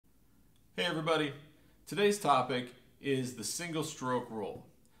Hey everybody, today's topic is the single stroke roll.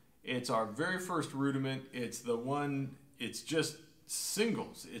 It's our very first rudiment. It's just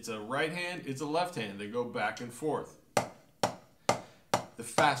singles. It's a right hand, it's a left hand. They go back and forth. The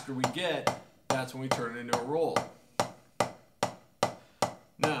faster we get, that's when we turn it into a roll.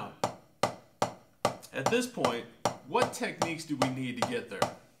 Now, at this point, what techniques do we need to get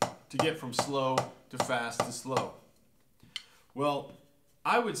there? To get from slow to fast to slow? Well,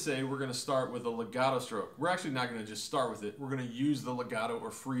 I would say we're going to start with a legato stroke. We're actually not going to just start with it. We're going to use the legato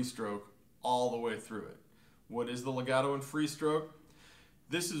or free stroke all the way through it. What is the legato and free stroke?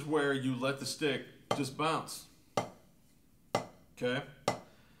 This is where you let the stick just bounce. Okay?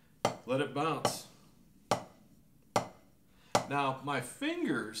 Let it bounce. Now, my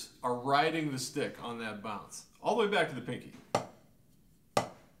fingers are riding the stick on that bounce, all the way back to the pinky.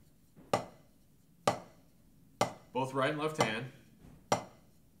 Both right and left hand.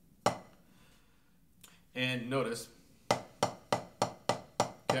 And notice,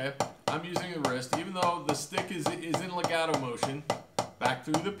 okay, I'm using the wrist, even though the stick is in legato motion, back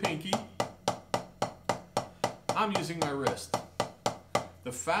through the pinky, I'm using my wrist.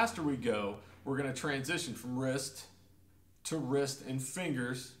 The faster we go, we're going to transition from wrist to wrist and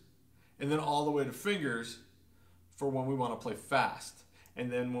fingers, and then all the way to fingers for when we want to play fast.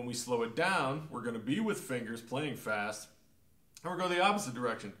 And then when we slow it down, we're going to be with fingers playing fast, and we're going the opposite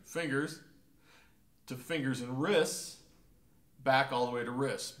direction. Fingers to fingers and wrists, back all the way to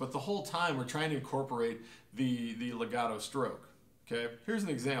wrists. But the whole time we're trying to incorporate the legato stroke. Okay, here's an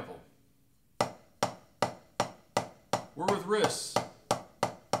example. We're with wrists,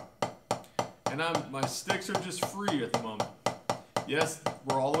 and my sticks are just free at the moment. Yes,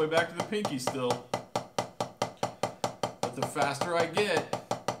 we're all the way back to the pinky still. But the faster I get,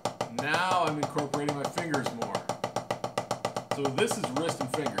 now I'm incorporating my fingers more. So this is wrist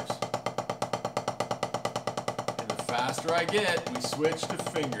and fingers. The faster I get, we switch to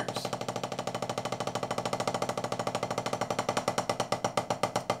fingers.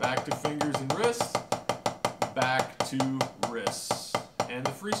 Back to fingers and wrists, back to wrists. And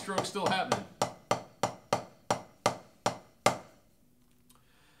the free stroke's still happening.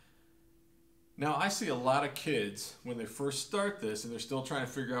 Now, I see a lot of kids when they first start this and they're still trying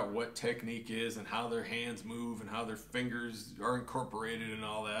to figure out what technique is and how their hands move and how their fingers are incorporated and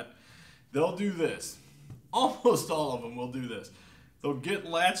all that. They'll do this. Almost all of them will do this. They'll get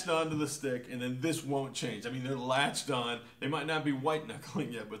latched onto the stick and then this won't change. I mean, they're latched on. They might not be white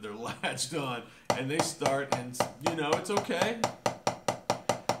knuckling yet, but they're latched on and they start and, you know, it's okay.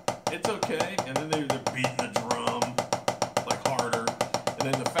 It's okay. And then they're beating the drum like harder.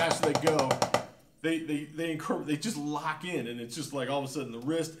 And then the faster they go, they just lock in, and it's just like all of a sudden the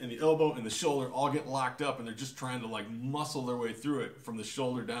wrist and the elbow and the shoulder all get locked up, and they're just trying to like muscle their way through it from the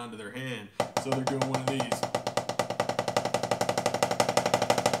shoulder down to their hand. So they're doing one of these.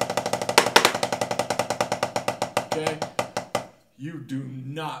 Okay? You do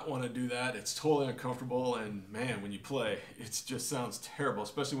not want to do that. It's totally uncomfortable, and man, when you play, it just sounds terrible,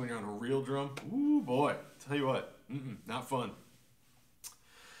 especially when you're on a real drum. Ooh boy, tell you what, not fun.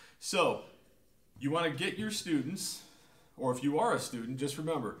 So, you want to get your students, or if you are a student, just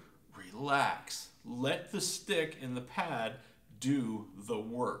remember, relax. Let the stick and the pad do the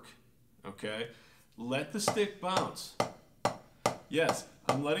work, okay? Let the stick bounce. Yes,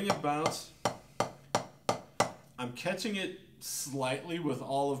 I'm letting it bounce. I'm catching it slightly with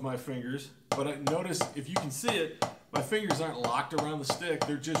all of my fingers, but notice, if you can see it, my fingers aren't locked around the stick,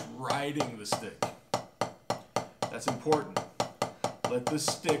 they're just riding the stick. That's important. Let the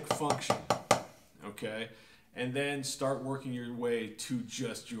stick function. Okay, and then start working your way to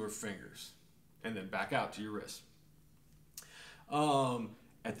just your fingers, and then back out to your wrist.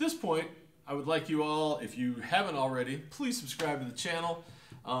 At this point, I would like you all, if you haven't already, please subscribe to the channel.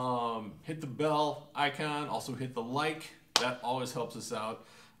 Hit the bell icon, also hit the like. That always helps us out,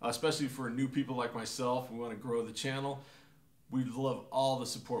 especially for new people like myself. We want to grow the channel. We'd love all the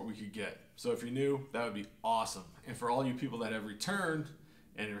support we could get. So if you're new, that would be awesome. And for all you people that have returned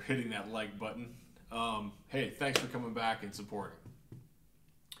and are hitting that like button, hey, thanks for coming back and supporting.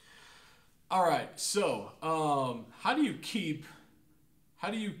 All right, so how do you keep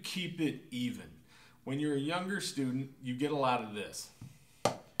it even? When you're a younger student, you get a lot of this.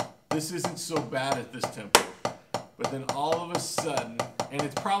 This isn't so bad at this tempo, but then all of a sudden, and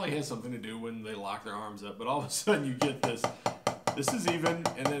it probably has something to do when they lock their arms up, but all of a sudden you get this. This is even,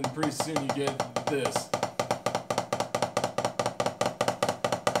 and then pretty soon you get this.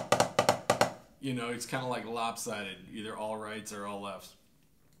 You know, it's kind of like lopsided, either all rights or all lefts.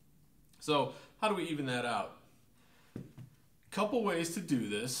 So how do we even that out? Couple ways to do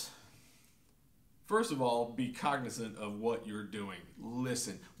this. First of all, be cognizant of what you're doing.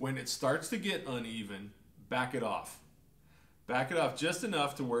 Listen. When it starts to get uneven, back it off. Back it off just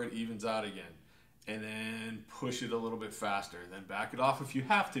enough to where it evens out again. And then push it a little bit faster. Then back it off if you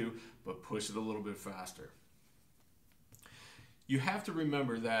have to, but push it a little bit faster. You have to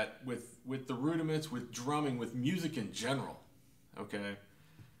remember that with the rudiments, with drumming, with music in general, okay?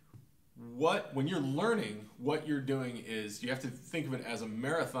 When you're learning, what you're doing is you have to think of it as a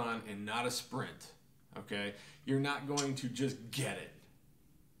marathon and not a sprint, okay? You're not going to just get it,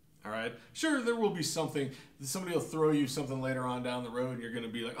 all right? Sure, there will be somebody will throw you something later on down the road and you're going to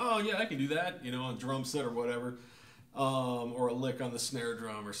be like, oh yeah, I can do that, you know, on drum set or whatever, or a lick on the snare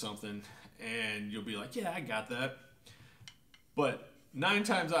drum or something, and you'll be like, yeah, I got that. But 9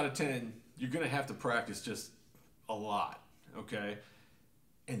 times out of 10, you're going to have to practice just a lot, okay?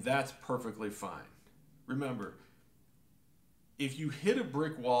 And that's perfectly fine. Remember, if you hit a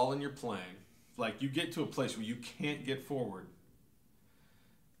brick wall and you're playing, like you get to a place where you can't get forward,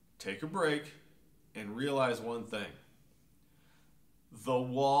 take a break and realize one thing. The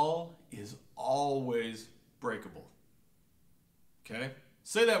wall is always breakable. Okay?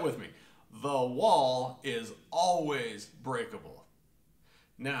 Say that with me. The wall is always breakable.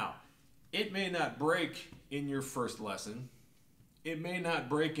 Now, it may not break in your first lesson. It may not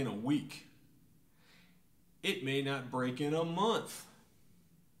break in a week. It may not break in a month.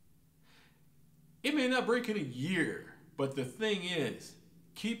 It may not break in a year. But the thing is,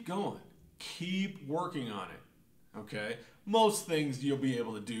 keep going. Keep working on it. Okay? Most things you'll be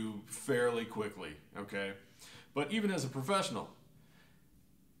able to do fairly quickly. Okay? But even as a professional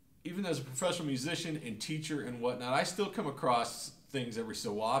musician and teacher and whatnot, I still come across things every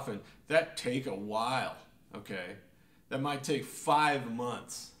so often that take a while, okay? That might take 5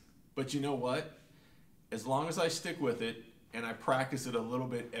 months. But you know what? As long as I stick with it and I practice it a little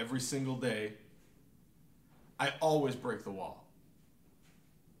bit every single day, I always break the wall.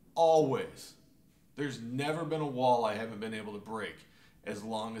 Always. There's never been a wall I haven't been able to break as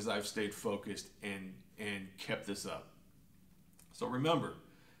long as I've stayed focused and kept this up. So remember,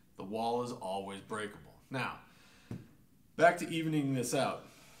 the wall is always breakable. Now, back to evening this out.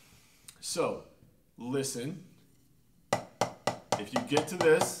 So, listen. If you get to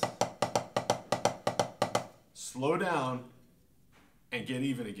this, slow down and get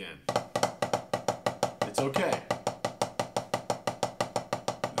even again. It's okay.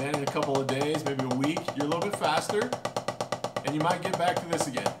 Then in a couple of days, maybe a week, you're a little bit faster, and you might get back to this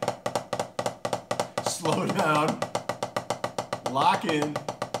again. Slow down, lock in,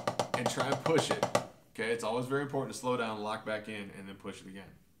 and try and push it. Okay, it's always very important to slow down, lock back in, and then push it again.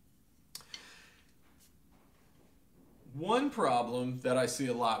 One problem that I see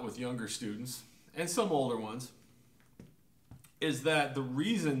a lot with younger students, and some older ones, is that the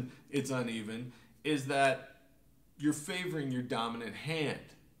reason it's uneven is that you're favoring your dominant hand.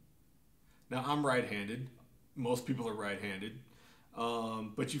 Now, I'm right-handed. Most people are right-handed.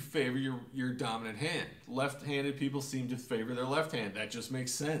 But you favor your dominant hand. Left-handed people seem to favor their left hand. That just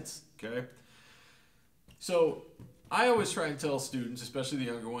makes sense, okay? So I always try and tell students, especially the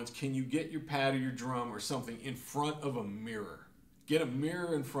younger ones, can you get your pad or your drum or something in front of a mirror? Get a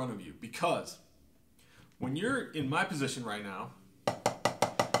mirror in front of you, because when you're in my position right now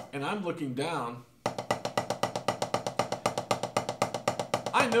and I'm looking down,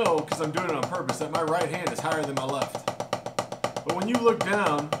 I know, because I'm doing it on purpose, that my right hand is higher than my left. But when you look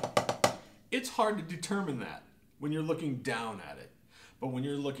down, it's hard to determine that when you're looking down at it. But when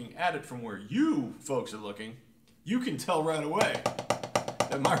you're looking at it from where you folks are looking, you can tell right away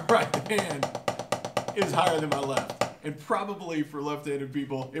that my right hand is higher than my left. And probably for left-handed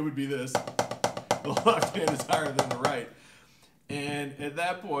people, it would be this. The left hand is higher than the right. And at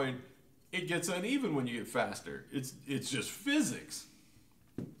that point, it gets uneven when you get faster. It's just physics.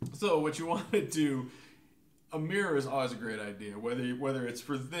 So what you want to do, a mirror is always a great idea, whether it's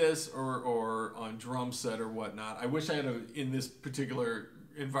for this or on drum set or whatnot. I wish I had in this particular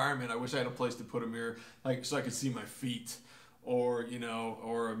environment, I wish I had a place to put a mirror, like so I could see my feet, or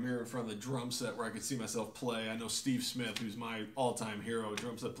a mirror in front of the drum set where I could see myself play. I know Steve Smith, who's my all-time hero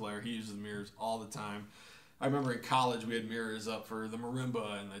drum set player, he uses mirrors all the time. I remember in college we had mirrors up for the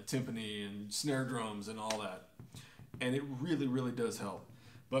marimba and the timpani and snare drums and all that. And it really, really does help.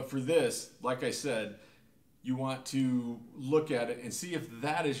 But for this, like I said, you want to look at it and see if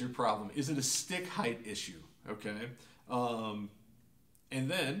that is your problem. Is it a stick height issue? Okay. And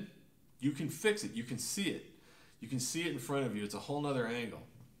then you can fix it. You can see it. You can see it in front of you. It's a whole nother angle.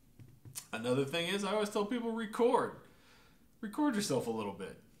 Another thing is, I always tell people, record. Record yourself a little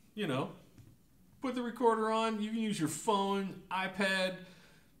bit. Put the recorder on. You can use your phone, iPad,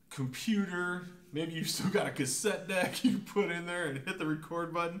 computer. Maybe you've still got a cassette deck you put in there and hit the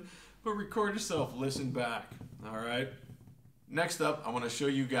record button. But record yourself, listen back, all right? Next up, I want to show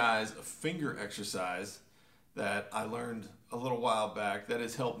you guys a finger exercise that I learned a little while back that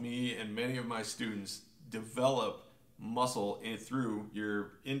has helped me and many of my students develop muscle through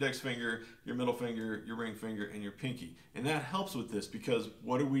your index finger, your middle finger, your ring finger, and your pinky. And that helps with this because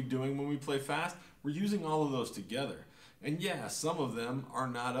what are we doing when we play fast? We're using all of those together. And yeah, some of them are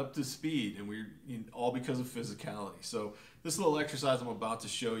not up to speed, and all because of physicality. So this little exercise I'm about to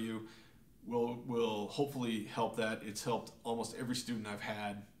show you will hopefully help that. It's helped almost every student I've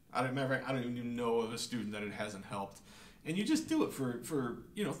had. I don't even know of a student that it hasn't helped. And you just do it for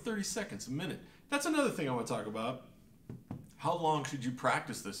 30 seconds, a minute. That's another thing I want to talk about. How long should you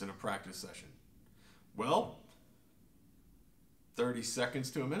practice this in a practice session? Well, 30 seconds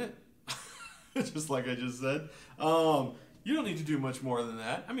to a minute. Just like I just said. You don't need to do much more than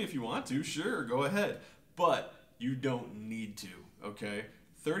that. I mean, if you want to, sure, go ahead. But you don't need to, okay?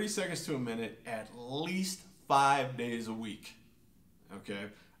 30 seconds to a minute at least 5 days a week, okay?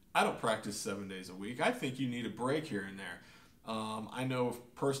 I don't practice 7 days a week. I think you need a break here and there. I know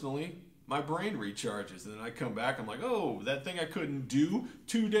personally, my brain recharges, and then I come back, I'm like, oh, that thing I couldn't do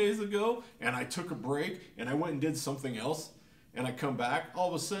 2 days ago, and I took a break, and I went and did something else, and I come back, all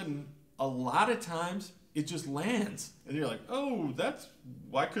of a sudden, a lot of times, it just lands. And you're like, oh,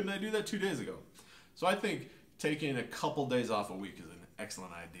 why couldn't I do that 2 days ago? So I think taking a couple days off a week is an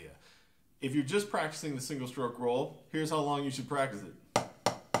excellent idea. If you're just practicing the single stroke roll, here's how long you should practice it.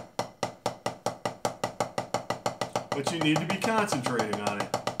 But you need to be concentrating on it.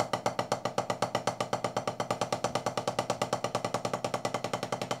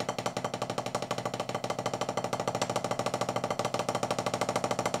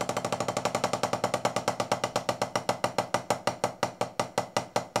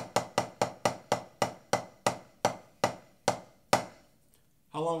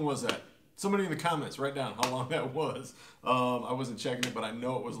 How long was that? Somebody in the comments, write down how long that was. I wasn't checking it, but I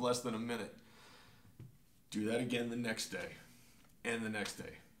know it was less than a minute. Do that again the next day and the next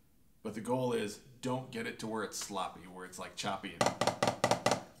day. But the goal is don't get it to where it's sloppy, where it's like choppy.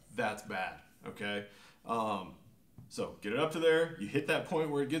 That's bad, okay? So get it up to there. You hit that point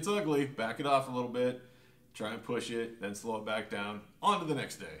where it gets ugly, back it off a little bit, try and push it, then slow it back down. On to the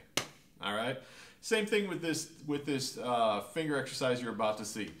next day, all right? Same thing with this finger exercise you're about to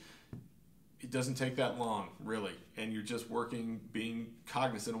see. It doesn't take that long, really, and you're just working, being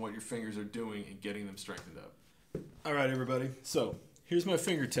cognizant of what your fingers are doing and getting them strengthened up. All right, everybody. So here's my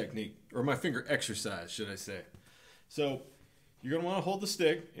finger technique, or my finger exercise, should I say. So you're going to want to hold the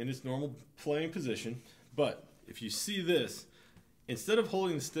stick in its normal playing position, but if you see this, instead of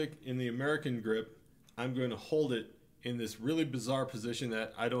holding the stick in the American grip, I'm going to hold it in this really bizarre position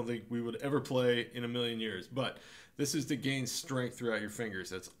that I don't think we would ever play in a million years. But this is to gain strength throughout your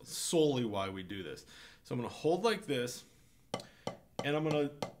fingers. That's solely why we do this. So I'm going to hold like this, and I'm going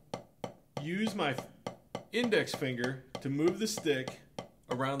to use my index finger to move the stick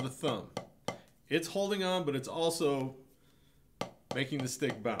around the thumb. It's holding on, but it's also making the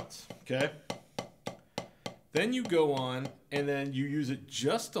stick bounce, okay? Then you go on, and then you use it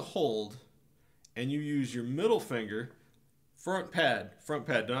just to hold, and you use your middle finger, front pad,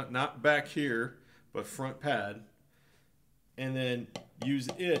 not back here, but front pad, and then use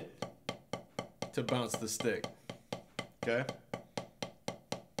it to bounce the stick, okay?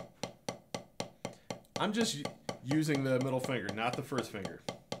 I'm just using the middle finger, not the first finger.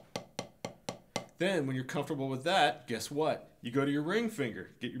 Then when you're comfortable with that, guess what? You go to your ring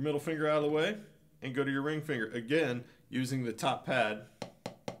finger, get your middle finger out of the way, and go to your ring finger, again, using the top pad.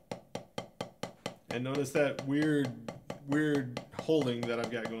 And notice that weird holding that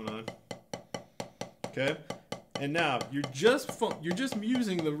I've got going on. Okay? And now you're just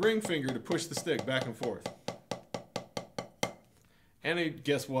using the ring finger to push the stick back and forth. And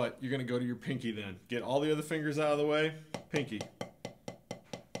guess what? You're going to go to your pinky then. Get all the other fingers out of the way. Pinky.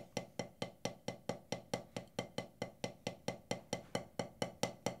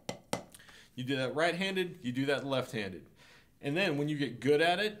 You do that right-handed, you do that left-handed. And then when you get good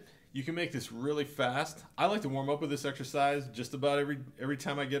at it, you can make this really fast. I like to warm up with this exercise just about every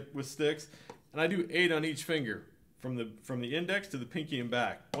time I get with sticks. And I do 8 on each finger from the index to the pinky and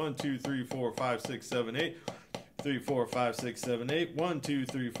back. 1, 2, 3, 4, 5, 6, 7, 8. 3, 4, 5, 6, 7, 8. 1, 2,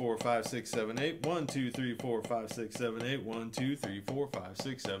 3, 4, 5, 6, 7, 8. 1, 2, 3, 4, 5, 6, 7, 8. 1, 2, 3, 4, 5,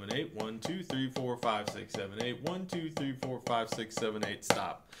 6, 7, 8. 1, 2, 3, 4, 5, 6, 7, 8. 1, 2, 3, 4, 5, 6, 7, 8.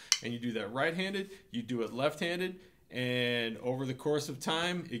 Stop. And you do that right-handed. You do it left-handed. And over the course of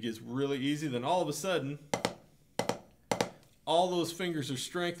time, it gets really easy. Then all of a sudden, all those fingers are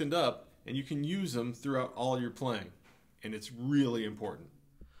strengthened up and you can use them throughout all your playing. And it's really important.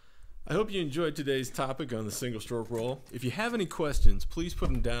 I hope you enjoyed today's topic on the single stroke roll. If you have any questions, please put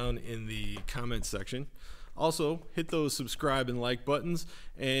them down in the comments section. Also, hit those subscribe and like buttons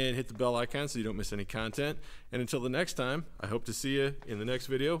and hit the bell icon so you don't miss any content. And until the next time, I hope to see you in the next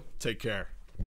video. Take care.